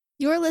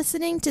You're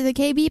listening to the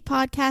KB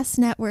Podcast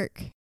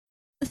Network.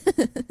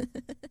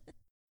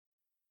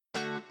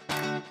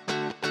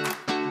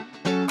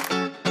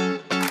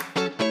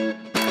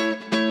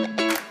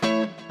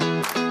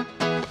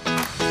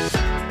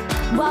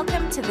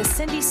 Welcome to the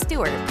Cindy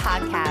Stewart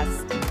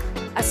Podcast,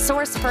 a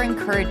source for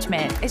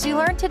encouragement as you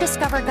learn to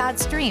discover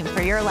God's dream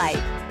for your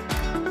life.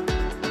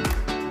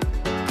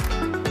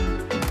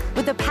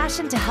 With a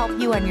passion to help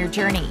you on your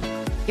journey,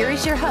 here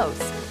is your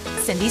host,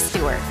 Cindy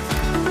Stewart.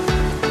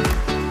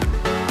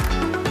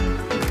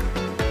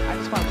 I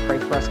just want to pray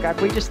for us, God.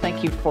 We just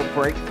thank you for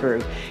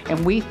breakthrough,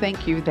 and we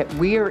thank you that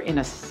we are in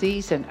a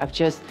season of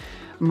just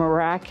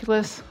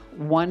miraculous,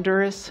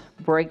 wondrous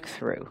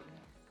breakthrough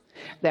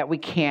that we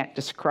can't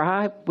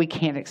describe, we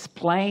can't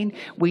explain.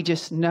 We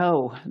just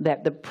know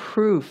that the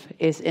proof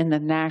is in the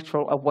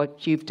natural of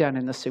what you've done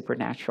in the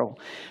supernatural.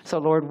 So,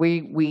 Lord,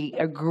 we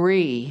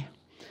agree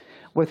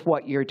with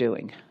what you're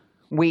doing.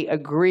 We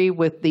agree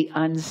with the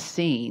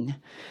unseen,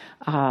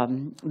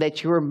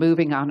 that you are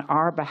moving on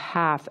our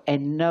behalf,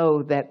 and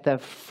know that the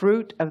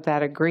fruit of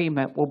that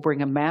agreement will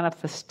bring a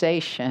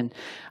manifestation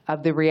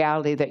of the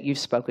reality that you've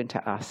spoken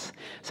to us.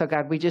 So,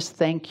 God, we just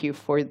thank you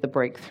for the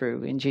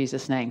breakthrough in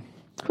Jesus' name.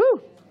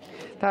 Whew,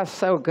 that's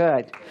so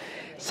good.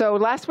 So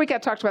last week I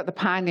talked about the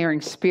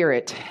pioneering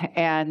spirit,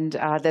 and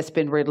that's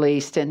been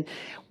released. And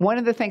one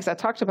of the things I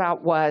talked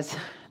about was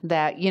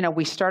that,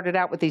 we started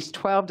out with these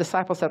 12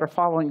 disciples that are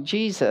following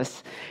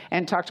Jesus,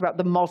 and talked about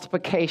the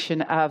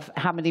multiplication of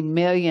how many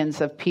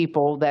millions of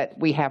people that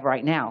we have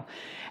right now.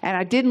 And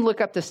I didn't look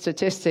up the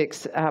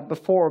statistics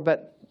before,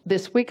 but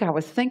this week I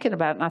was thinking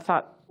about it, and I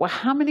thought, well,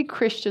 how many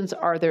Christians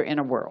are there in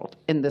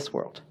this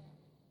world?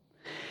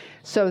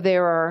 So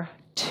there are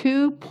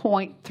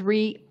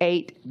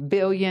 2.38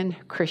 billion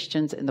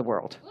Christians in the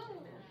world.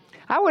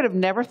 I would have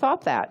never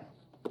thought that.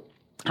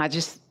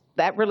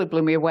 That really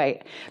blew me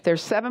away.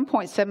 There's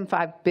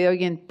 7.75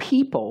 billion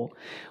people,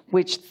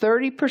 which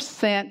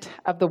 30%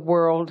 of the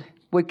world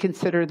would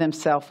consider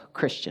themselves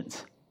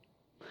Christians.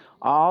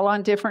 All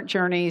on different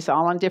journeys,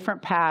 all on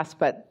different paths,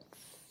 but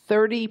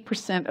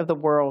 30% of the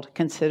world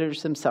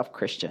considers themselves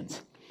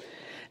Christians.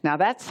 Now,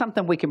 that's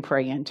something we can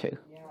pray into.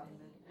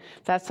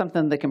 That's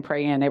something that can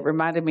pray in. It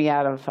reminded me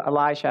out of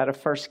Elijah, out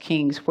of 1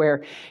 Kings,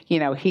 where,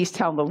 he's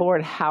telling the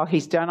Lord how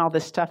he's done all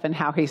this stuff and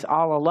how he's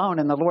all alone.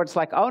 And the Lord's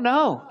like, oh,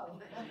 no.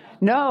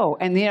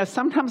 And,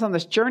 sometimes on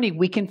this journey,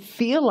 we can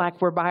feel like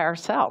we're by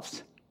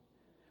ourselves.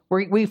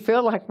 We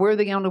feel like we're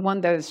the only one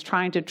that is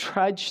trying to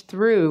trudge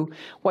through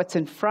what's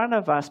in front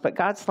of us. But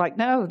God's like,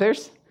 no,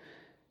 there's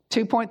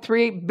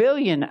 2.3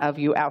 billion of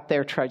you out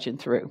there trudging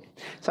through.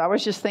 So I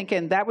was just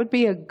thinking that would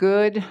be a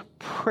good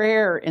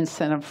prayer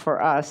incentive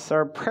for us,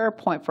 or a prayer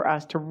point for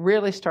us, to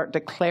really start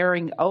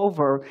declaring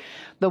over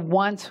the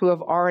ones who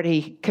have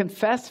already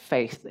confessed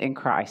faith in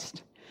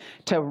Christ,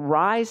 to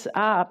rise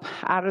up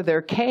out of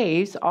their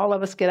caves. All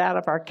of us get out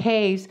of our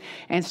caves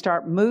and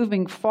start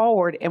moving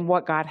forward in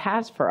what God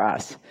has for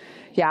us.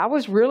 Yeah, I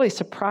was really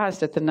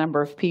surprised at the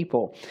number of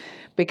people,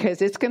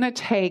 because it's going to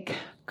take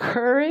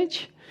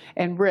courage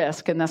and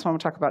risk, and that's what I'm going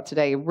to talk about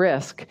today,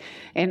 risk,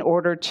 in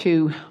order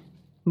to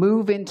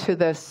move into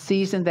the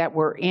season that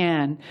we're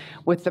in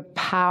with the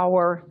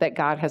power that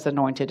God has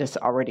anointed us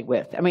already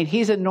with. I mean,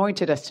 he's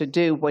anointed us to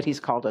do what he's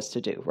called us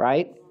to do,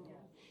 right?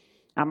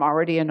 I'm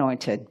already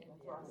anointed.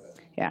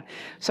 Yeah.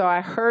 So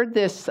I heard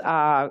this,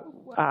 I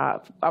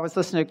was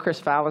listening to Chris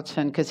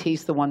Valentin, because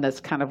he's the one that's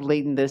kind of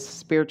leading this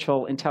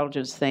spiritual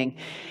intelligence thing.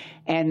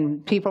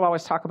 And people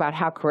always talk about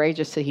how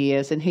courageous he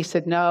is. And he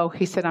said, no,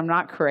 I'm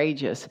not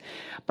courageous.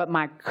 But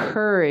my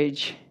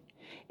courage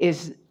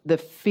is the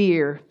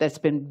fear that's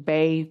been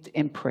bathed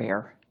in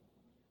prayer.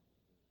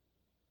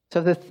 So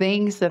the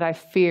things that I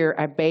fear,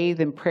 I bathe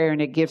in prayer,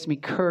 and it gives me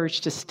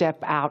courage to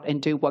step out and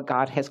do what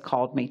God has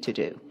called me to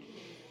do.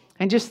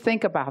 And just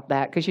think about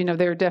that, because,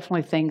 there are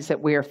definitely things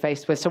that we are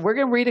faced with. So we're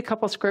going to read a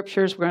couple of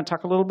scriptures. We're going to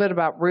talk a little bit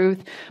about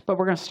Ruth, but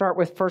we're going to start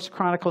with 1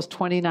 Chronicles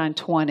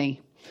 29:20.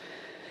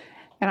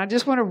 And I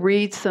just want to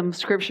read some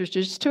scriptures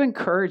just to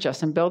encourage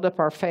us and build up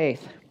our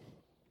faith.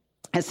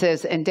 It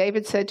says, and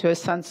David said to his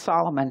son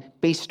Solomon,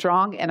 be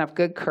strong and of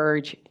good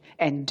courage,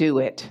 and do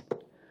it.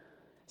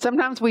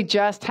 Sometimes we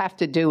just have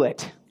to do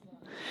it.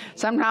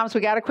 Sometimes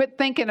we got to quit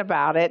thinking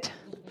about it.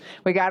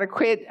 We got to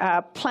quit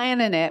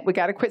planning it. We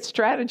got to quit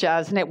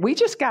strategizing it. We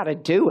just got to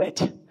do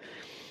it,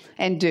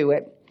 and do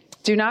it.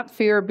 Do not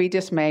fear or be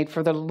dismayed,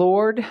 for the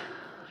Lord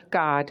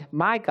God,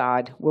 my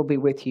God, will be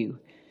with you.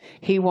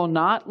 He will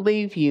not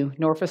leave you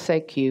nor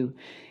forsake you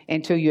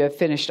until you have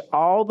finished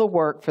all the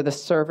work for the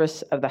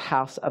service of the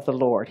house of the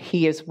Lord.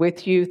 He is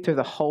with you through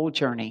the whole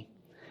journey.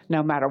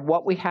 No matter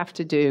what we have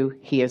to do,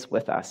 he is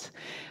with us.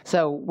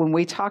 So when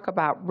we talk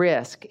about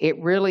risk,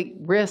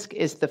 risk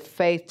is the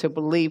faith to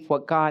believe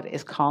what God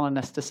is calling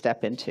us to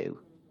step into.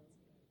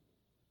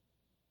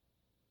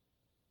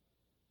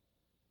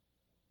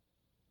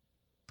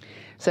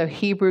 So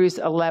Hebrews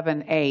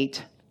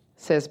 11:8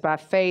 says, by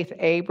faith,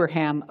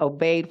 Abraham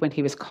obeyed when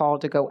he was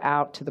called to go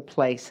out to the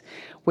place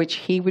which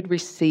he would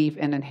receive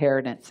an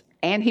inheritance.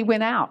 And he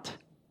went out.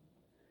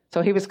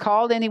 So he was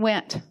called and he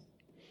went.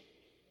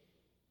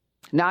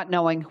 not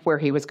knowing where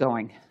he was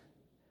going.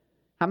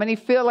 How many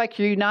feel like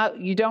you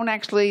don't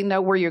actually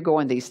know where you're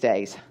going these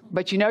days,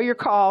 but you know you're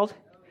called,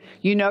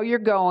 you know you're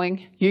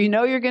going, you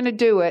know you're going to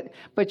do it,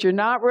 but you're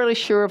not really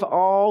sure of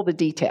all the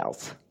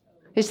details.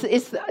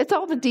 It's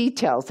all the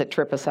details that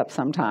trip us up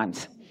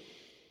sometimes.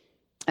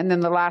 And then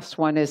the last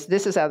one is,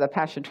 this is out of the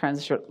Passion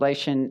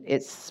Translation.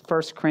 It's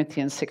 1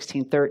 Corinthians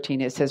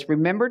 16:13. It says,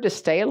 remember to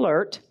stay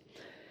alert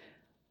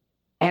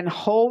and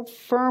hold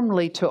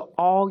firmly to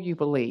all you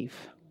believe.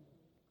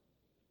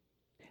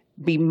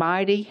 Be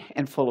mighty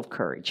and full of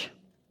courage.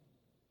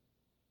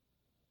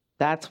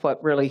 That's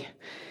what really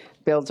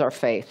builds our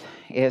faith,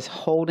 is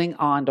holding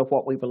on to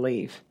what we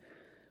believe.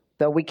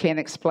 Though we can't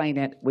explain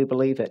it, we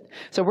believe it.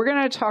 So we're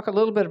going to talk a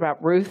little bit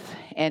about Ruth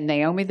and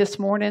Naomi this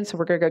morning. So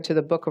we're going to go to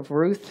the book of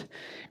Ruth.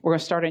 We're going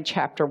to start in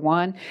chapter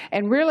 1.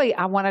 And really,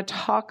 I want to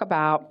talk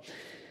about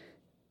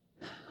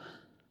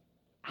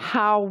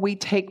how we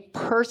take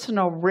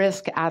personal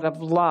risk out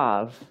of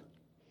love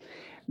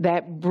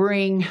that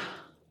bring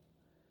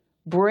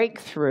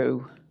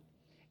breakthrough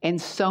in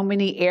so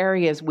many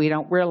areas we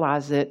don't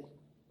realize it,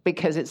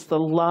 because it's the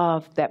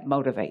love that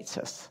motivates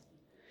us.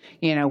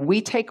 You know, we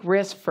take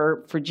risks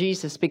for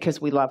Jesus because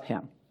we love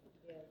him.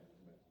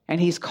 And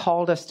he's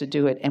called us to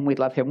do it, and we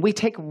love him. We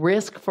take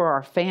risk for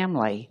our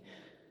family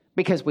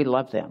because we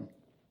love them.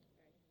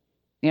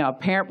 You know, a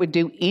parent would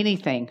do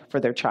anything for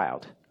their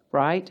child,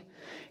 right?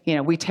 You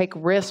know, we take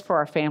risks for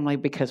our family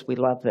because we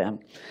love them.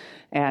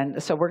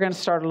 And so we're going to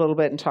start a little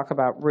bit and talk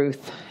about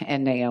Ruth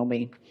and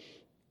Naomi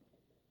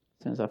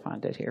as soon as I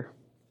find it here.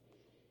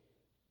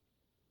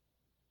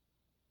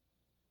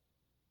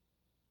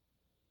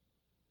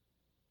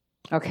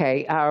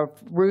 Okay,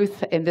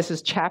 Ruth, and this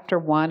is chapter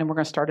 1, and we're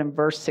going to start in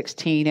verse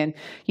 16. And,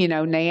 you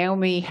know,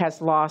 Naomi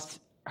has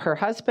lost her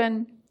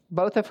husband,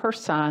 both of her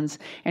sons,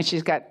 and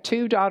she's got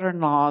 2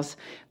 daughter-in-laws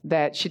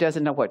that she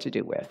doesn't know what to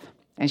do with.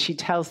 And she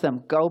tells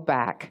them, go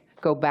back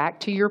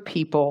to your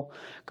people,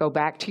 go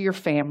back to your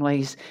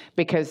families,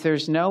 because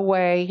there's no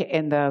way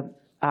in the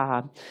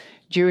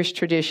Jewish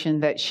tradition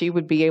that she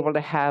would be able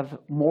to have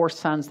more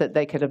sons that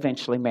they could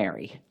eventually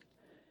marry.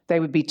 They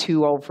would be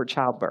too old for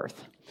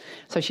childbirth.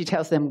 So she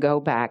tells them, go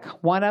back.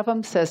 One of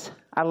them says,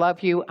 I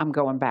love you, I'm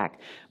going back.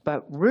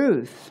 But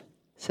Ruth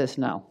says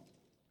no.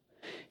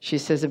 She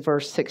says in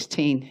verse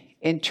 16,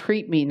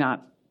 entreat me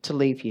not to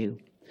leave you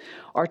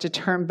or to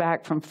turn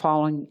back from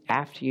following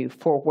after you,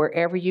 for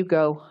wherever you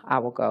go, I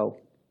will go.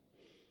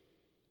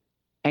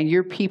 And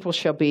your people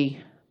shall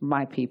be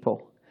my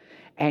people,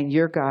 and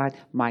your God,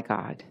 my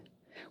God.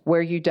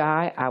 Where you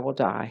die, I will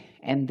die,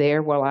 and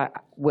there will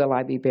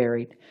I be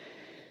buried.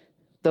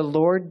 The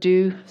Lord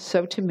do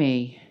so to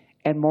me,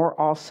 and more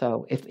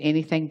also, if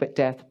anything but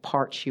death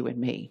parts you and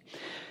me.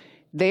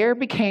 There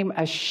became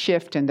a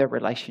shift in their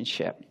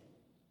relationship.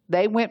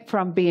 They went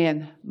from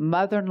being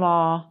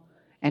mother-in-law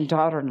and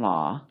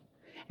daughter-in-law,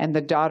 and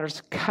the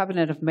daughter's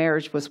covenant of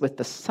marriage was with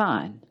the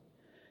son,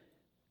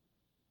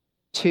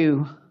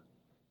 to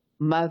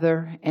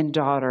mother and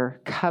daughter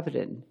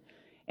covenant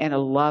and a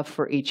love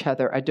for each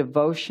other, a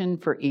devotion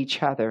for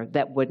each other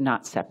that would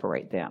not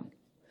separate them.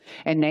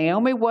 And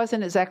Naomi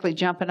wasn't exactly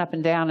jumping up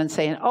and down and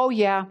saying, oh,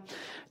 yeah,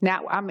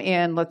 now I'm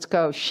in, let's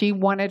go. She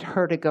wanted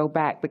her to go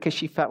back because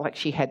she felt like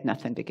she had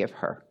nothing to give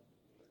her.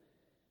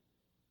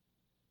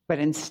 But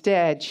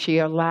instead, she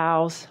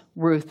allows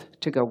Ruth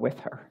to go with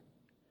her.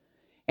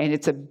 And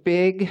it's a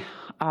big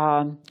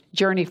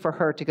journey for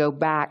her to go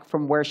back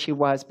from where she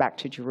was back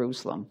to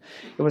Jerusalem.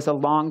 It was a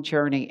long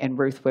journey, and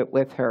Ruth went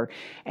with her.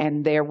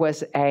 And there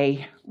was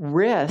a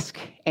risk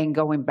in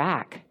going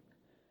back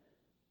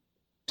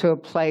to a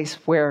place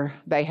where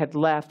they had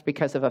left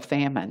because of a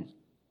famine.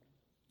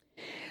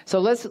 So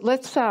let's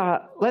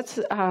go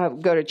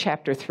to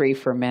chapter 3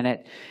 for a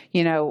minute.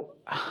 You know,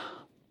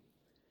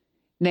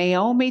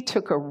 Naomi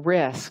took a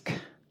risk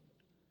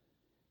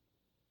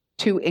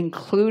to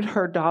include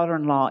her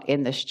daughter-in-law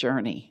in this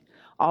journey,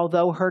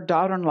 although her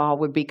daughter-in-law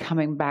would be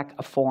coming back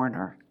a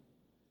foreigner.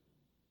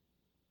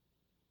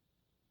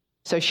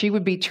 So she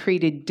would be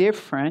treated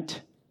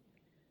different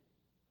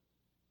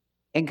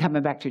in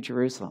coming back to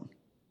Jerusalem.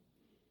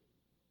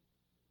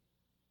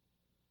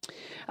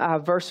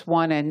 Verse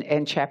 1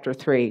 and chapter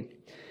 3.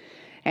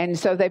 And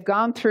so they've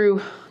gone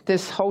through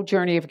this whole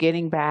journey of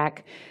getting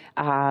back.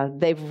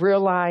 They've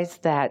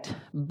realized that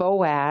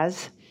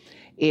Boaz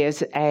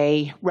is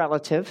a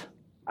relative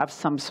of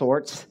some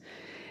sorts.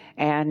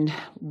 And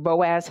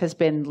Boaz has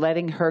been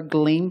letting her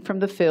glean from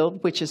the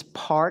field, which is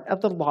part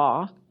of the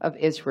law of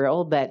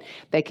Israel, that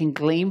they can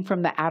glean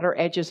from the outer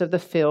edges of the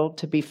field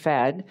to be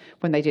fed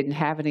when they didn't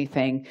have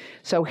anything.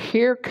 So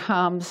here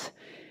comes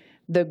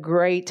the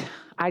great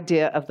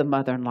idea of the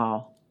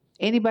mother-in-law.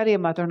 Anybody a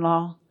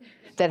mother-in-law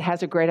that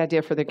has a great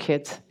idea for their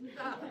kids?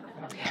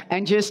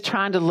 And just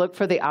trying to look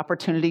for the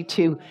opportunity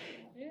to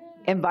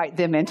invite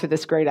them into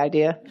this great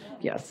idea?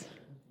 Yes.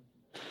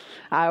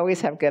 I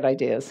always have good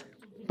ideas.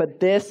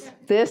 But this,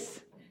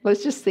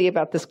 let's just see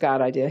about this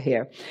God idea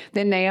here.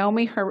 Then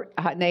Naomi,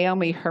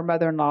 her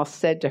mother-in-law,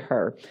 said to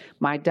her,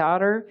 my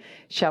daughter,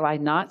 shall I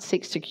not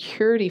seek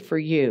security for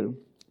you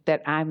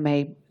that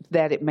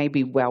it may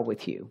be well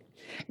with you.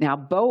 Now,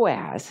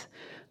 Boaz,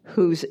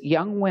 whose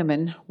young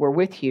women were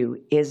with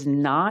you, is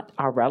not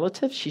our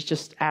relative. She's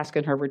just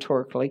asking her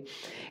rhetorically.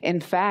 In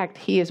fact,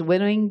 he is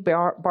winnowing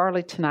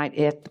barley tonight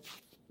at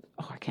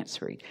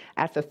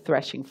the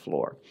threshing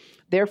floor.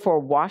 Therefore,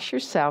 wash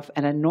yourself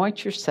and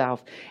anoint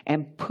yourself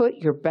and put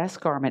your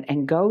best garment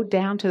and go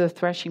down to the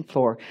threshing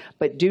floor.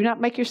 But do not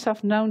make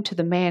yourself known to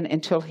the man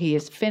until he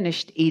is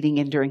finished eating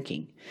and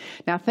drinking.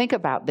 Now think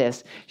about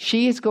this.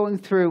 She is going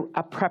through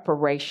a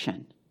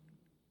preparation.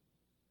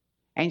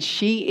 And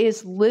she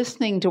is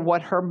listening to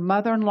what her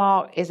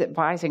mother-in-law is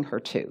advising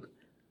her to.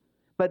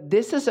 But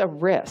this is a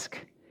risk.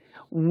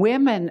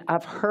 Women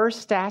of her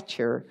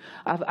stature,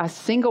 of a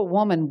single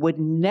woman, would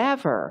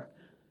never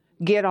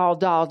get all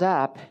dolled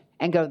up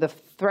and go to the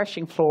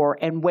threshing floor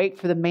and wait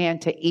for the man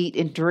to eat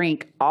and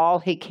drink all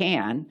he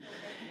can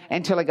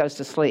until he goes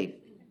to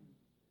sleep.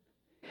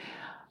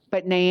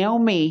 But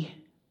Naomi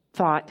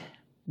thought,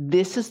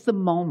 this is the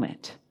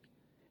moment.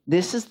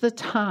 This is the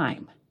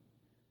time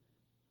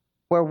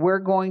where we're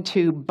going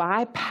to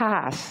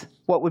bypass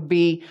what would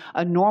be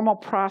a normal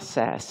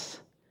process,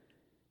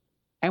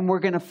 and we're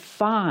going to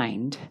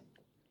find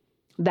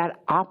that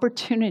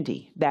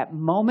opportunity, that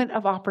moment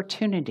of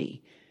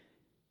opportunity,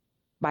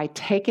 by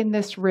taking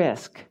this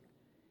risk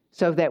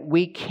so that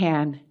we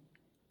can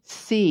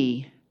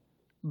see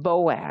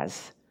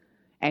Boaz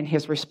and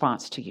his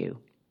response to you.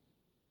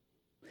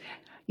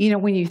 You know,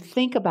 when you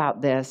think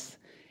about this,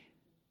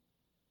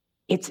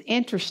 it's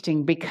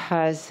interesting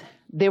because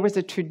there was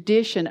a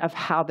tradition of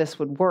how this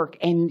would work,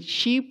 and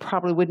she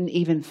probably wouldn't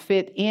even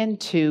fit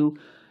into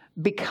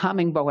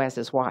becoming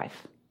Boaz's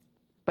wife.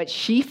 But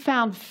she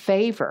found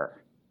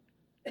favor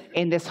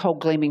in this whole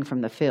gleaming from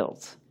the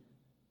fields.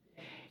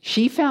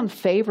 She found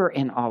favor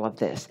in all of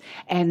this.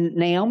 And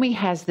Naomi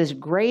has this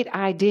great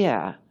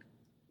idea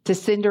to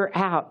send her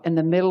out in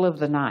the middle of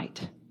the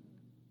night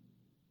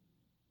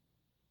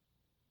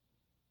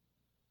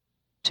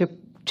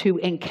to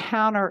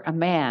encounter a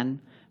man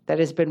that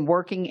has been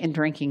working and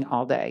drinking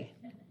all day.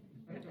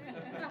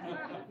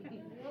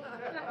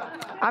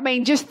 I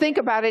mean, just think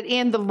about it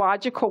in the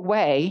logical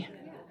way.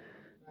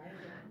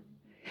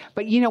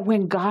 But you know,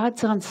 when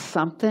God's on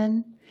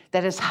something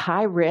that is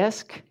high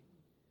risk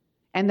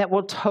and that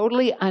will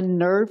totally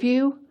unnerve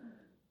you,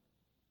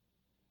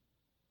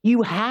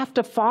 you have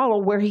to follow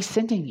where he's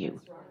sending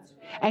you.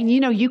 And you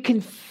know, you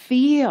can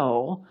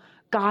feel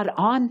God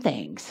on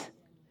things.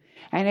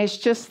 And it's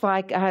just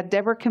like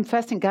Deborah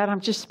confessing, God,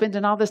 I'm just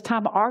spending all this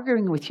time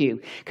arguing with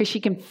you, because she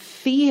can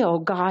feel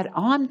God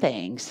on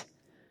things.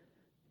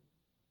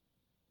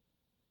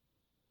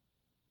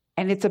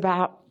 And it's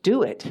about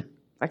do it.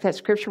 Like that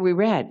scripture we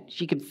read.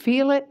 She can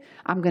feel it.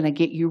 I'm going to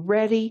get you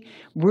ready.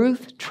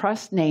 Ruth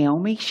trusts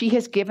Naomi. She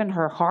has given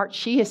her heart.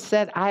 She has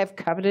said, I have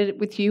covenanted it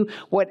with you.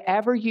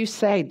 Whatever you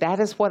say, that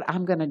is what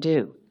I'm going to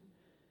do.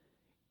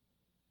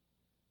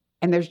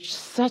 And there's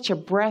such a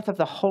breath of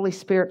the Holy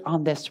Spirit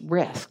on this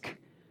risk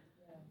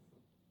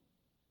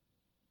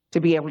to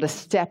be able to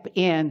step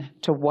in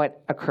to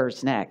what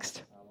occurs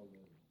next.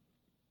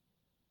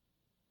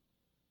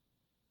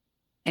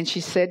 And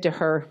she said to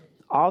her,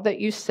 all that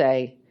you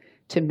say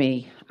to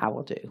me, I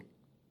will do.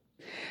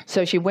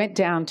 So she went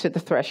down to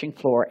the threshing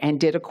floor and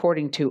did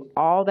according to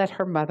all that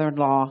her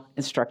mother-in-law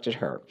instructed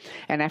her.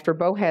 And after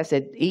Boaz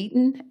had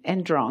eaten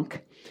and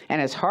drunk, and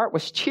his heart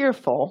was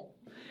cheerful,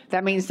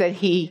 that means that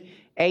he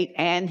ate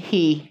and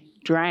he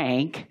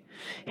drank.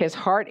 His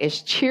heart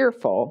is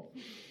cheerful.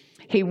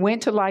 He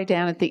went to lie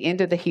down at the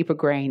end of the heap of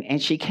grain,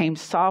 and she came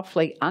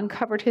softly,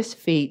 uncovered his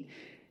feet,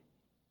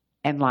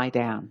 and lie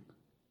down.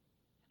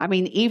 I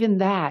mean, even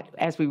that,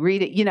 as we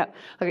read it, you know,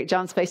 look at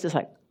John's face, is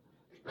like.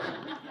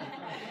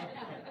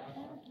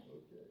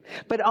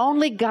 But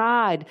only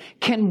God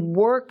can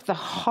work the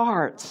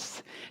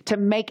hearts to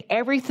make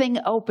everything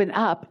open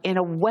up in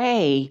a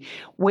way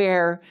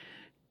where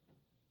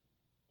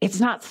it's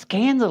not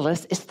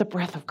scandalous, it's the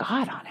breath of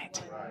God on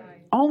it.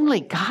 Right. Only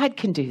God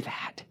can do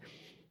that.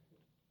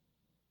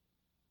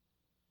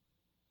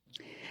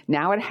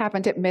 Now it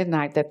happened at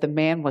midnight that the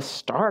man was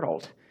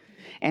startled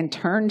and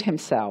turned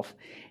himself,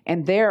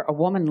 and there a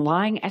woman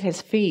lying at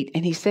his feet,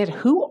 and he said,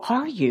 who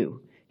are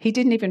you? He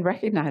didn't even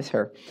recognize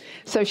her.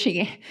 So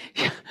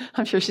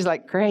I'm sure she's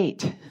like,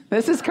 great,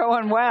 this is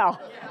going well.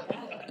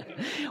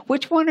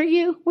 Which one are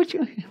you? Which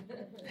one?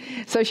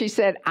 So she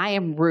said, I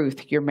am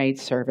Ruth, your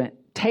maidservant.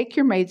 Take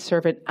your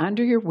maidservant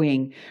under your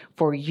wing,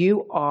 for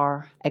you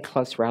are a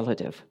close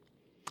relative.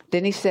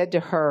 Then he said to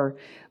her,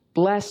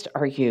 blessed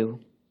are you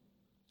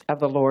of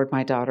the Lord,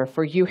 my daughter,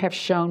 for you have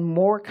shown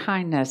more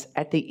kindness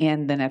at the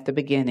end than at the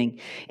beginning,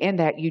 in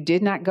that you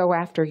did not go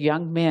after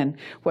young men,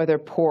 whether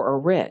poor or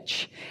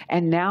rich.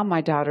 And now,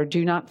 my daughter,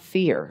 do not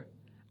fear.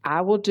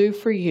 I will do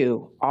for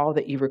you all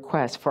that you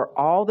request, for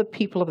all the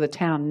people of the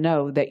town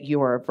know that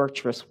you are a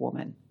virtuous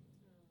woman.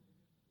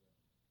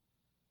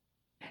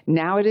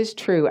 Now it is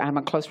true, I'm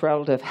a close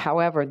relative.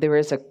 However, there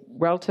is a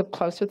relative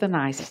closer than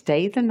I.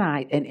 Stay the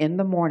night, and in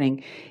the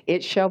morning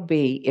it shall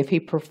be, if he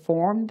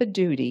perform the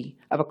duty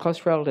of a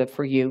close relative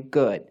for you,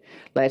 good.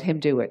 Let him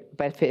do it.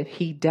 But if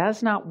he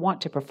does not want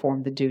to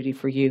perform the duty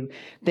for you,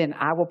 then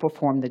I will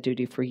perform the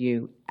duty for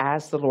you.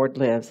 As the Lord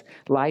lives,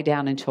 lie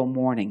down until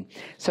morning.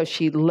 So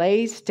she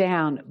lays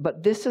down,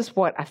 but this is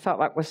what I felt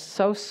like was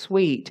so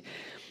sweet.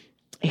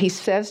 He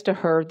says to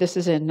her, this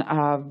is in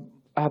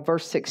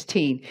verse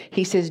 16,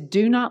 he says,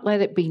 do not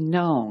let it be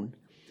known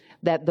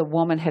that the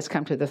woman has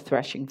come to the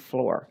threshing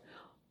floor.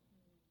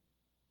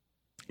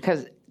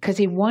 Because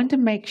he wanted to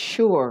make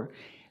sure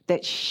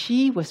that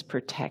she was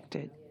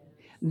protected.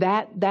 He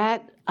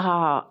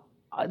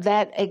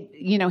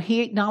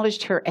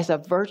acknowledged her as a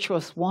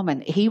virtuous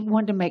woman. He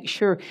wanted to make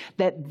sure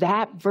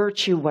that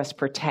virtue was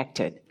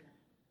protected.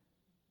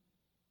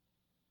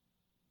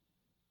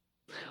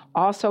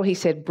 Also, he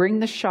said, bring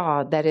the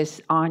shawl that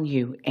is on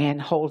you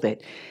and hold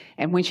it.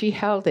 And when she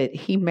held it,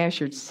 he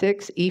measured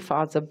 6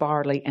 ephahs of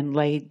barley and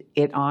laid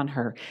it on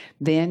her.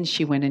 Then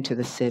she went into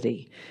the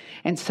city.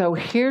 And so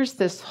here's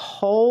this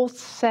whole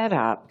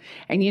setup.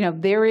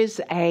 And, there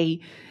is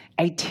a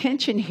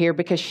tension here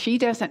because she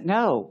doesn't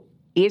know.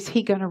 Is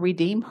he going to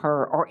redeem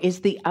her, or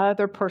is the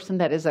other person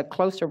that is a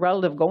closer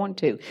relative going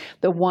to?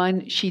 The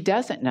one she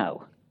doesn't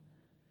know.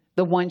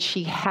 The one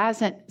she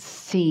hasn't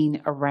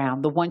seen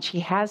around. The one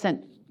she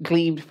hasn't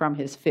gleaned from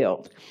his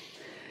field.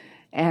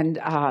 And,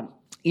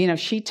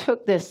 she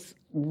took this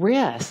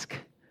risk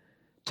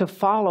to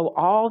follow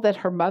all that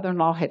her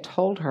mother-in-law had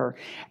told her.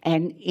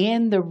 And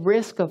in the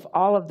risk of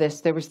all of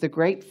this, there was the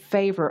great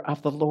favor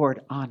of the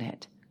Lord on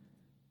it.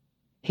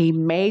 He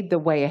made the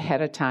way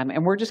ahead of time.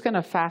 And we're just going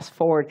to fast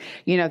forward.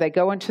 They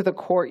go into the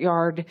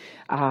courtyard.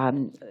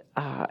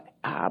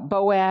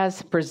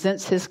 Boaz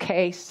presents his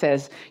case,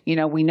 says,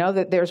 we know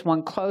that there's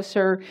one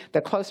closer.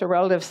 The closer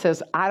relative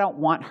says, I don't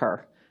want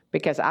her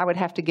because I would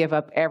have to give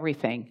up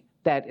everything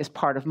that is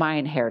part of my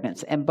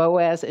inheritance. And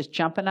Boaz is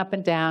jumping up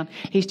and down.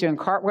 He's doing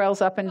cartwheels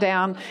up and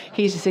down.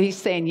 He's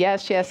saying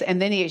yes, yes. And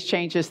then he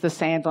exchanges the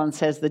sandal and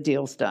says the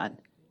deal's done.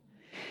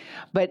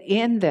 But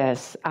in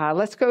this,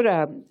 let's go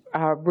to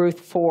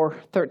Ruth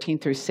 4:13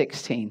 through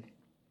 16.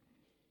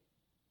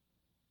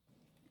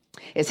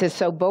 It says,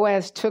 so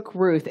Boaz took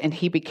Ruth and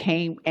she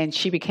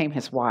became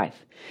his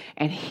wife.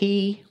 And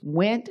he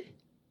went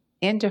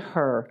into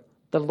her.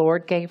 The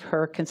Lord gave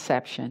her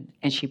conception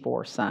and she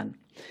bore a son.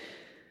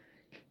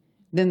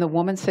 Then the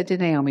woman said to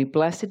Naomi,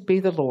 blessed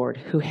be the Lord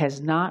who has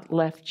not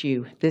left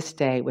you this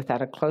day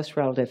without a close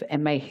relative,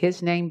 and may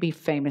his name be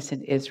famous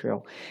in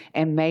Israel,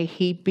 and may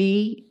he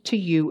be to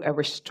you a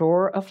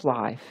restorer of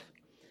life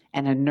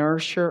and a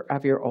nourisher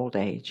of your old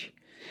age.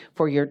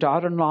 For your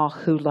daughter-in-law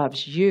who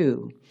loves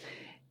you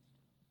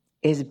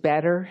is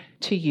better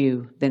to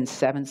you than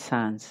 7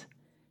 sons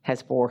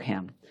has bore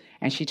him.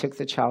 And she took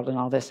the child and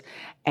all this.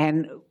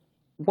 And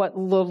what the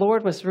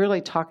Lord was really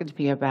talking to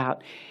me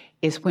about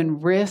is when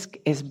risk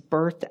is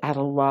birthed out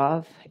of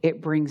love,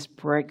 it brings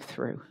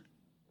breakthrough.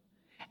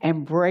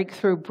 And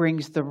breakthrough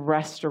brings the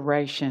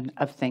restoration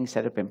of things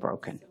that have been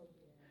broken.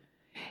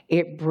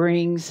 It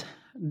brings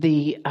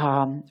the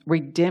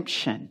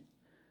redemption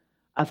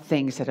of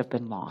things that have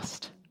been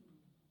lost.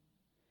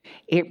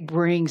 It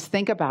brings,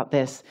 think about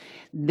this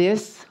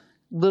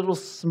little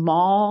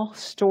small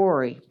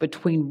story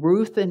between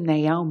Ruth and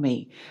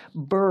Naomi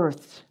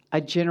birthed a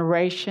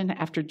generation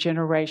after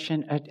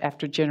generation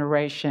after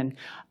generation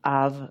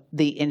of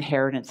the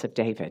inheritance of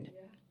David.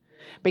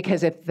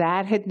 Because if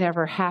that had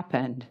never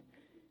happened,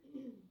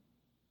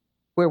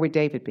 where would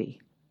David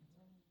be?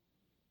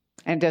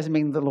 And it doesn't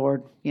mean the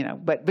Lord,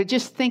 but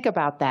just think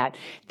about that.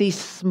 These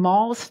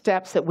small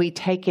steps that we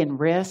take in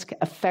risk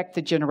affect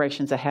the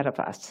generations ahead of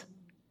us.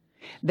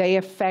 They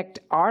affect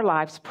our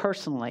lives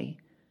personally,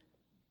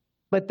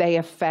 but they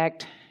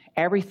affect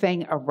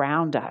everything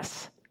around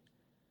us.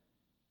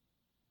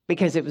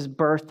 Because it was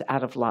birthed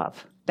out of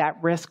love.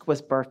 That risk was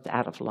birthed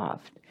out of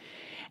love.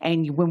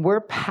 And when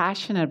we're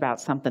passionate about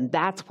something,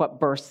 that's what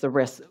bursts the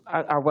risk,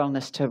 our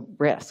willingness to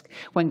risk.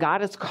 When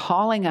God is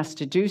calling us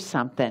to do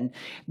something,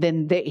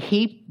 then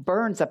he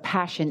burns a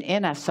passion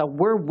in us, so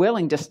we're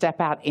willing to step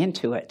out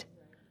into it.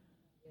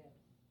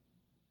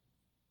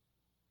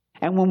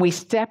 And when we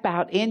step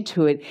out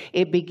into it,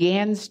 it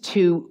begins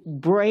to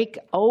break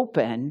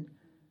open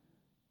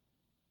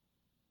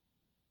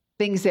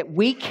things that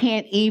we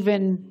can't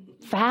even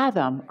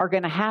fathom are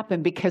going to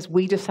happen because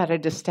we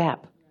decided to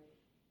step.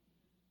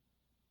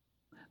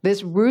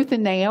 This Ruth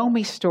and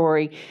Naomi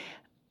story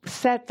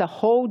set the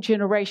whole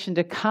generation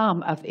to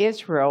come of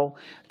Israel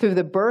through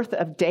the birth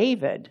of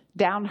David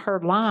down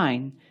her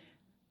line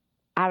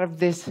out of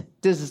this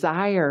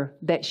desire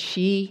that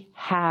she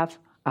have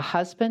a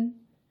husband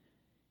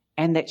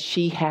and that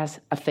she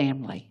has a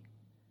family,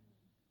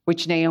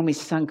 which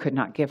Naomi's son could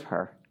not give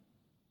her.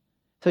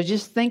 So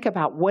just think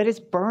about what is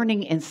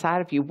burning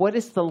inside of you. What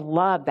is the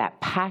love, that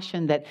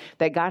passion that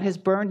God has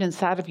burned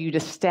inside of you to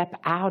step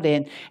out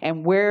in?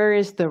 And where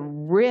is the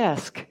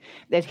risk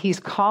that he's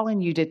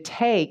calling you to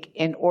take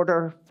in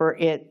order for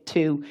it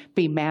to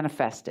be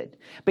manifested?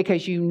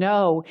 Because you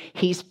know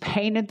he's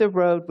painted the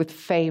road with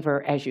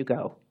favor as you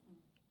go.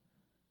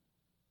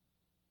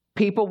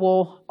 People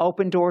will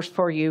open doors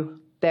for you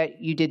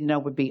that you didn't know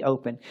would be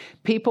open.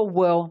 People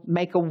will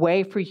make a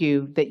way for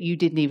you that you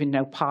didn't even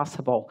know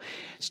possible.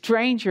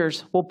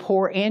 Strangers will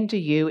pour into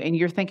you and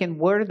you're thinking,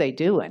 what are they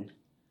doing?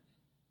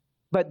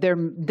 But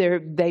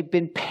they've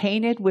been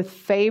painted with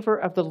favor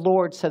of the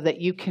Lord so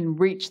that you can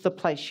reach the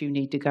place you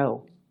need to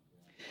go.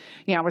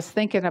 You know, I was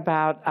thinking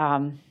about,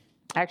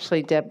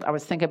 actually, Deb, I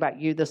was thinking about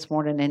you this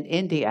morning in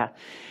India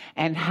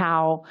and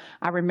how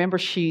I remember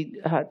she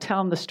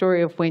telling the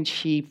story of when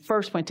she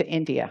first went to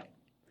India.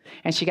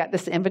 And she got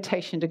this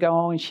invitation to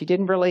go, and she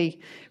didn't really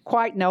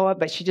quite know it,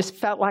 but she just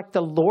felt like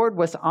the Lord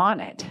was on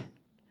it.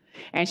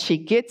 And she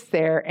gets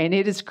there, and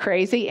it is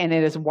crazy, and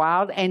it is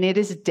wild, and it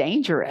is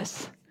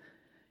dangerous.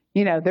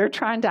 You know, they're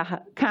trying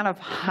to kind of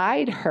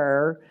hide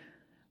her,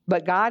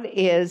 but God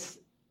is,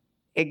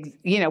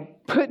 you know,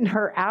 putting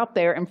her out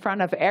there in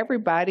front of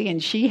everybody,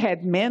 and she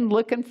had men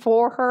looking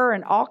for her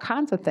and all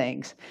kinds of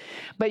things.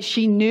 But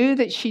she knew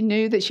that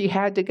she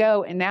had to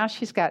go, and now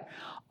she's got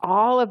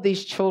all of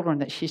these children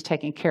that she's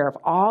taking care of,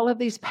 all of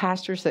these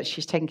pastors that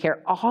she's taking care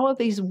of, all of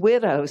these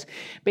widows,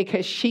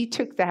 because she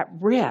took that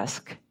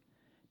risk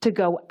to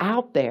go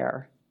out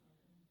there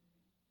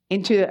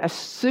into a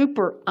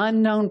super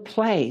unknown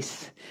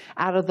place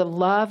out of the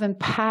love and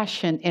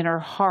passion in her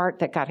heart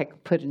that God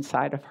had put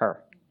inside of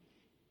her.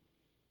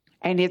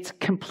 And it's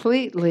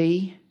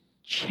completely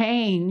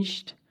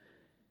changed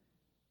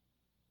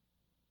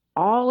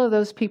all of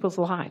those people's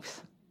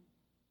lives.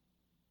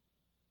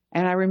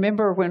 And I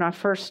remember when I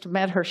first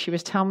met her, she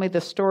was telling me the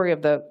story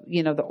of the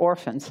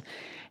orphans.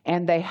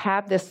 And they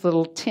have this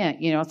little tent,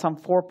 it's on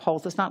 4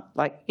 poles. It's not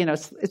like,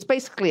 it's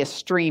basically a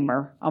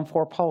streamer on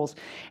 4 poles.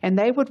 And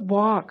they would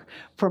walk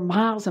for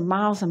miles and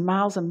miles and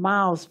miles and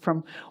miles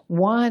from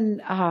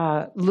one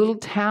little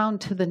town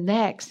to the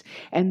next.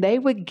 And they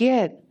would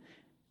get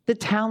the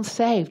town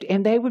saved.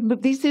 And they would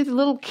move, these are the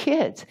little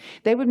kids.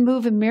 They would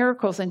move in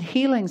miracles and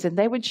healings, and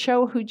they would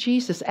show who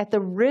Jesus at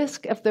the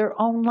risk of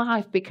their own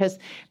life, because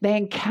they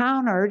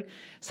encountered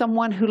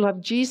someone who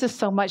loved Jesus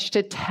so much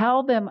to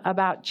tell them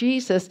about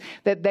Jesus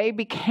that they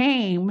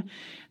became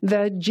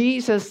the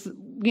Jesus,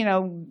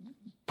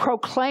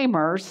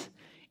 proclaimers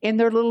in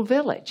their little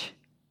village.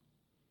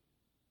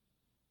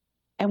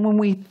 And when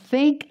we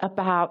think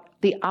about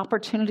the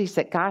opportunities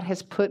that God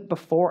has put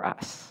before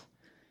us,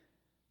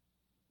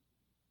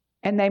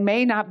 and they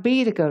may not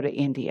be to go to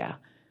India,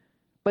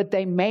 but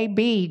they may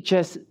be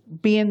just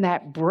being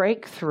that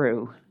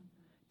breakthrough,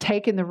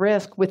 taking the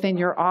risk within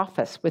your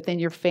office, within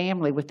your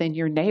family, within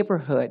your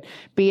neighborhood,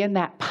 being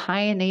that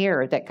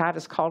pioneer that God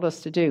has called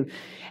us to do.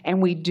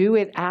 And we do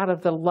it out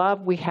of the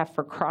love we have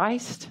for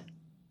Christ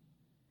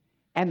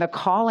and the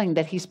calling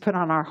that He's put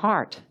on our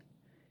heart.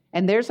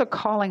 And there's a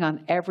calling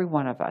on every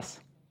one of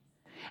us.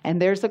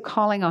 And there's a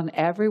calling on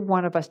every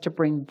one of us to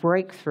bring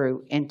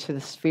breakthrough into the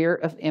sphere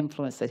of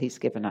influence that He's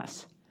given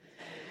us.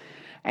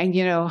 And,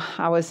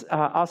 I was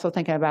also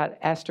thinking about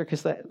Esther,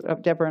 because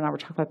Deborah and I were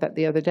talking about that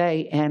the other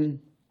day. And,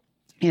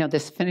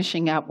 this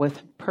finishing up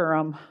with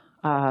Purim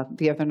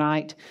the other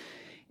night.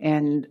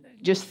 And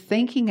just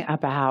thinking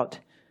about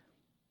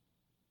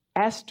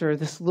Esther,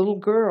 this little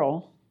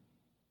girl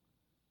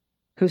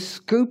who's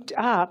scooped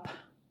up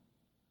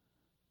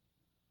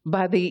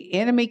by the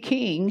enemy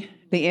king,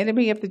 the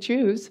enemy of the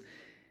Jews,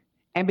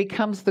 and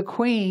becomes the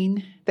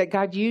queen that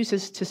God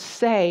uses to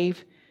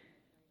save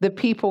the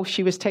people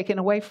she was taken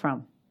away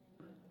from.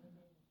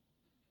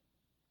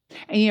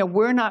 And,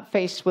 we're not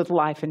faced with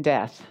life and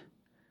death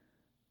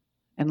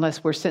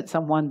unless we're sent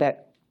someone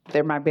that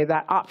there might be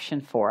that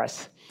option for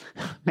us,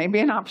 maybe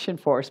an option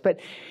for us. But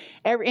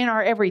in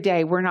our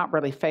everyday, we're not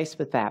really faced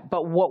with that.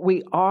 But what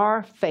we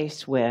are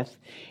faced with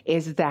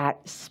is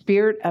that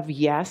spirit of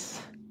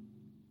yes,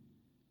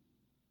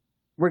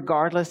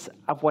 regardless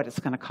of what it's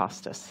going to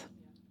cost us.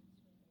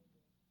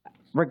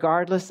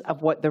 Regardless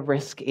of what the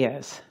risk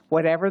is.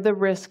 Whatever the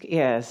risk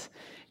is,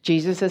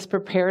 Jesus has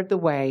prepared the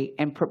way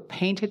and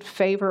painted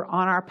favor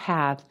on our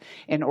path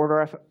in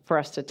order for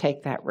us to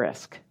take that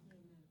risk.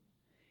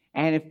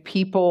 And if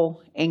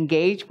people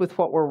engage with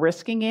what we're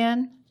risking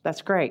in,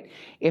 that's great.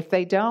 If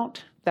they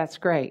don't, that's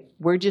great.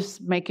 We're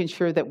just making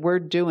sure that we're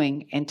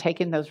doing and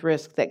taking those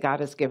risks that God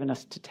has given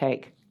us to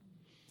take.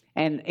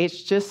 And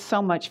it's just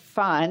so much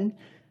fun,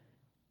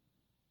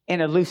 in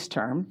a loose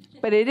term,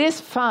 but it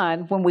is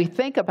fun when we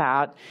think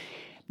about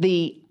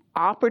the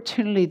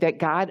opportunity that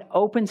God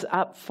opens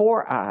up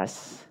for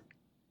us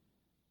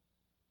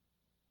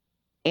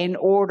in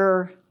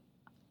order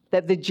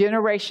that the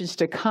generations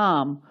to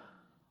come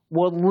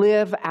will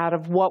live out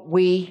of what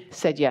we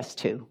said yes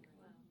to.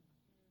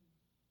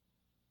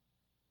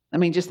 I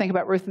mean, just think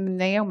about Ruth and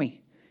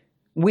Naomi.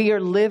 We are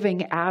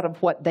living out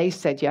of what they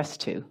said yes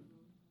to.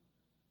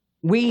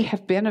 We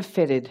have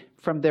benefited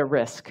from their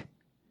risk.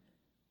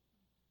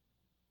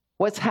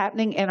 What's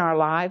happening in our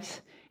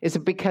lives is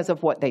because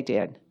of what they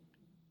did.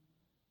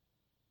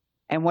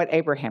 And what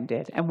Abraham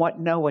did, and what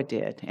Noah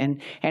did.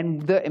 And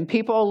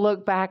people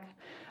look back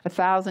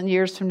 1,000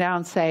 years from now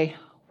and say,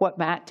 what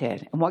Matt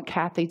did, and what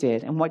Kathy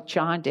did, and what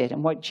John did,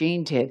 and what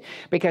Jean did.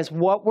 Because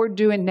what we're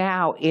doing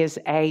now is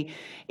a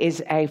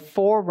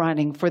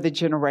forerunning for the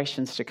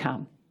generations to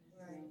come.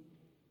 Right.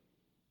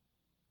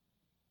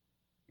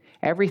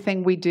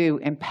 Everything we do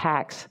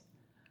impacts,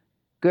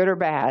 good or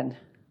bad,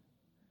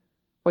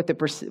 what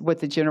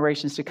the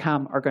generations to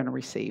come are going to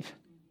receive.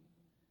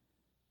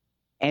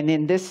 And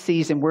in this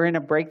season, we're in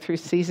a breakthrough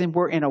season.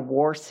 We're in a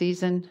war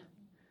season.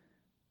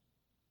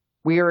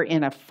 We are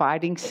in a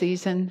fighting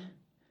season.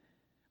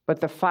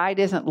 But the fight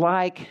isn't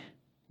like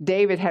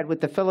David had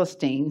with the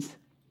Philistines.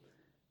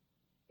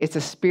 It's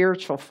a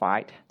spiritual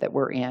fight that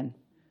we're in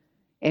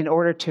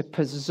order to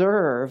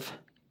preserve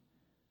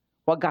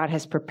what God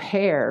has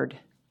prepared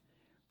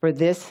for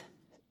this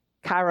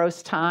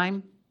Kairos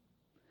time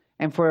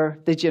and for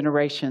the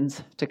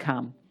generations to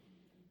come.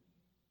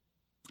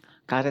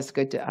 God is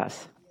good to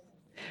us.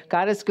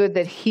 God is good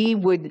that He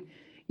would,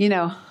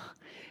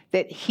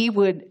 that He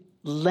would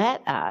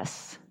let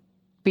us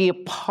be a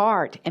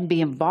part and be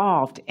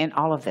involved in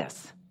all of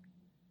this.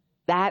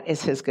 That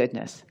is His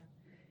goodness.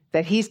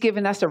 That He's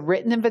given us a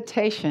written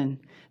invitation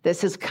that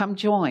says, come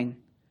join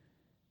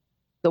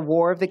the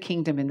war of the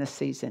kingdom in this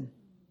season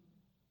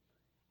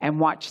and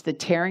watch the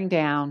tearing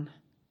down,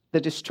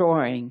 the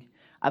destroying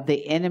of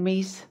the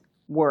enemy's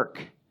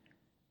work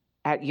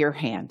at your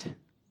hand.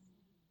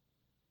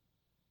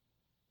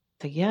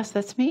 So yes,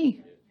 that's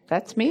me.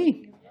 That's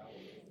me.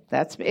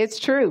 It's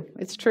true.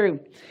 It's true.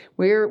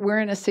 We're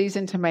in a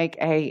season to make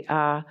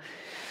a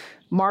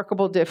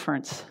remarkable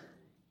difference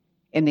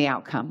in the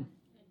outcome.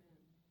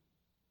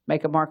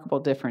 Make a remarkable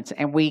difference.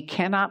 And we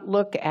cannot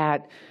look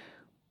at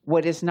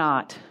what is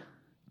not.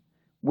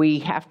 We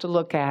have to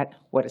look at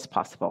what is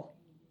possible.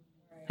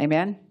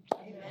 Amen?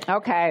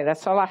 Okay,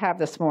 that's all I have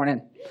this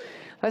morning.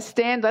 Let's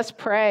stand. Let's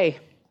pray.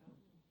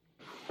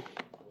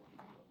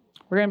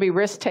 We're going to be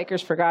risk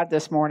takers for God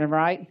this morning,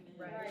 right?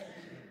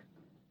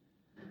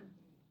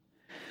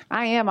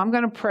 I am. I'm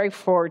going to pray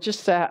for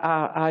just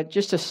a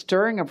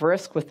stirring of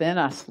risk within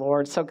us,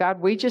 Lord. So,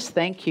 God, we just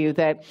thank you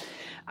that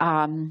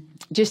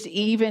just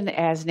even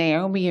as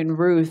Naomi and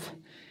Ruth,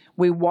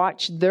 we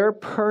watch their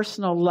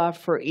personal love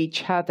for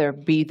each other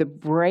be the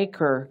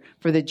breaker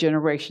for the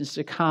generations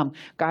to come.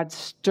 God,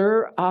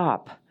 stir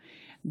up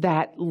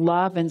that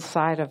love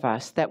inside of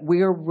us, that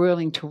we're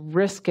willing to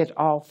risk it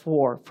all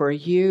for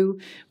you,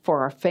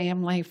 for our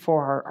family,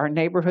 for our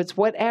neighborhoods,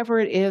 whatever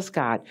it is,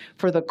 God,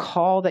 for the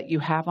call that you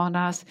have on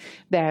us,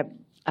 that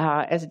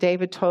as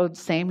David told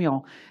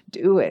Samuel,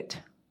 do it.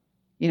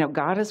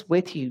 God is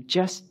with you.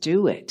 Just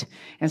do it.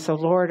 And so,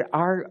 Lord,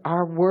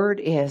 our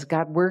word is,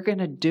 God, we're going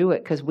to do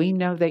it because we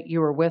know that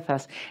you are with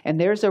us. And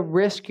there's a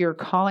risk you're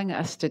calling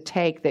us to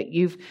take, that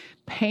you've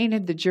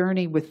painted the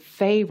journey with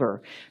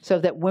favor so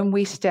that when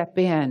we step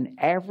in,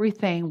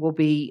 everything will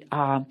be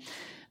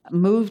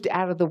moved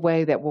out of the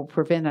way that will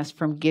prevent us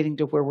from getting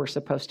to where we're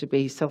supposed to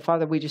be. So,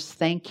 Father, we just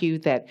thank you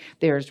that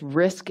there's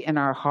risk in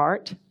our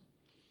heart,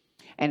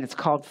 and it's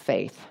called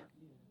faith.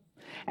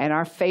 And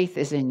our faith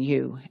is in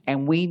you.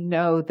 And we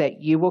know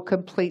that you will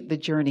complete the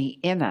journey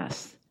in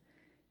us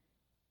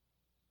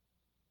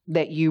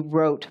that you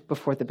wrote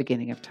before the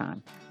beginning of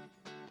time.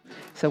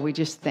 So we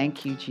just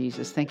thank you,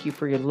 Jesus. Thank you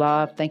for your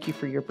love. Thank you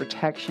for your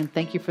protection.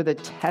 Thank you for the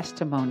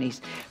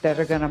testimonies that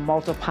are going to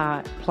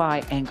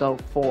multiply and go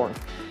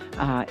forth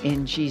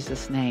in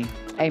Jesus' name.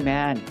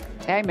 Amen.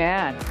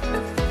 Amen.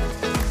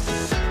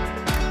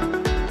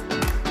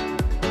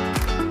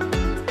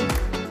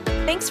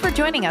 Thanks for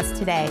joining us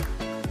today.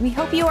 We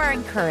hope you are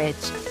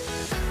encouraged.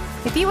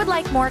 If you would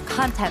like more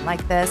content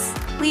like this,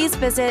 please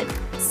visit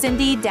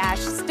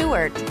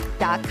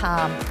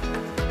cindy-stewart.com.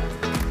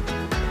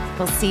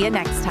 We'll see you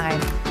next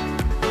time.